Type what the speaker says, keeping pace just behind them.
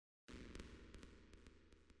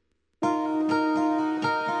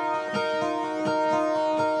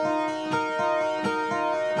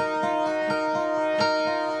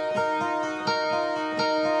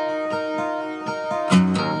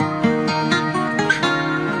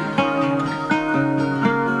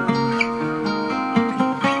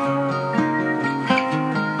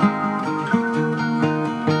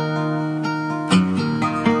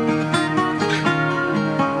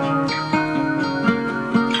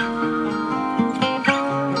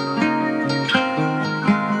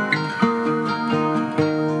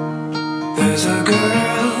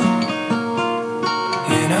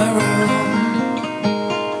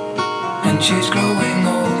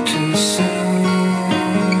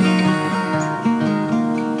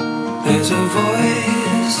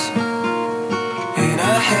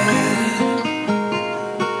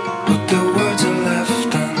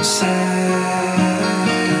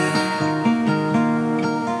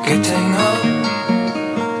Getting up,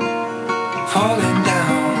 falling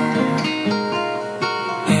down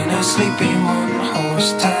in a sleepy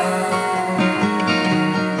one-horse town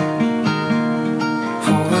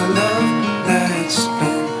for a love that's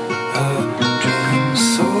been a dream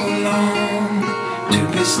so long, to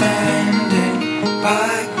be standing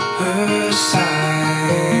by her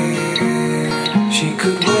side. She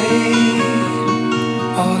could wait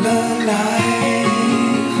all her life,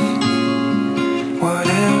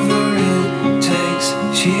 whatever it takes,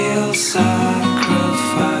 she'll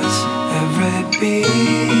sacrifice every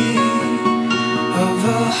beat of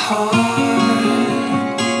her heart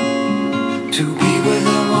to be with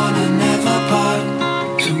the one and never part,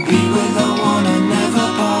 to be with the one and never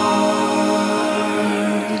part.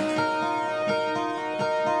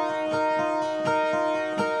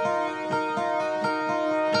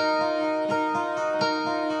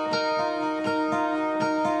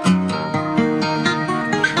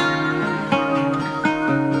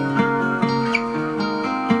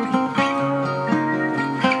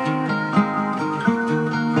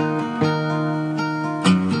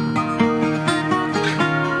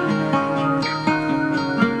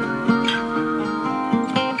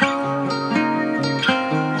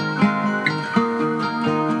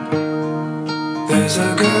 There's a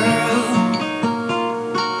girl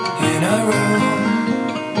in a room,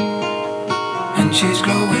 and she's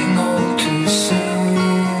growing old too soon.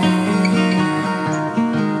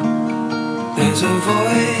 There's a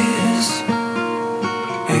voice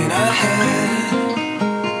in her head,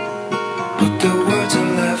 but the words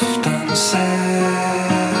are left unsaid.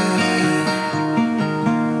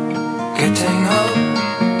 Getting up,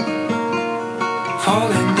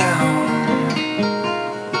 falling down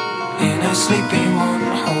in a sleepy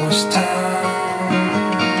one-horse town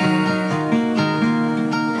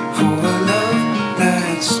for a love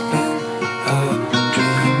that's been a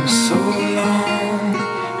dream so long,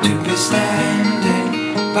 to be standing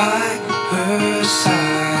by her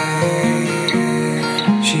side.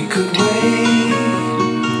 She could wait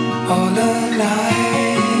all her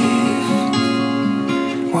life,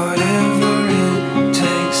 whatever it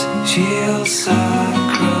takes, she'll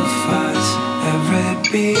sacrifice every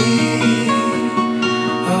beat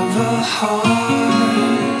of her heart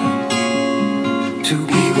to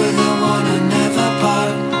be with the one and never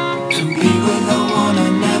part, to be with the one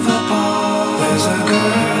and never part. There's a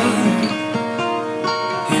girl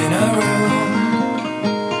in a room,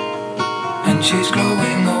 and she's growing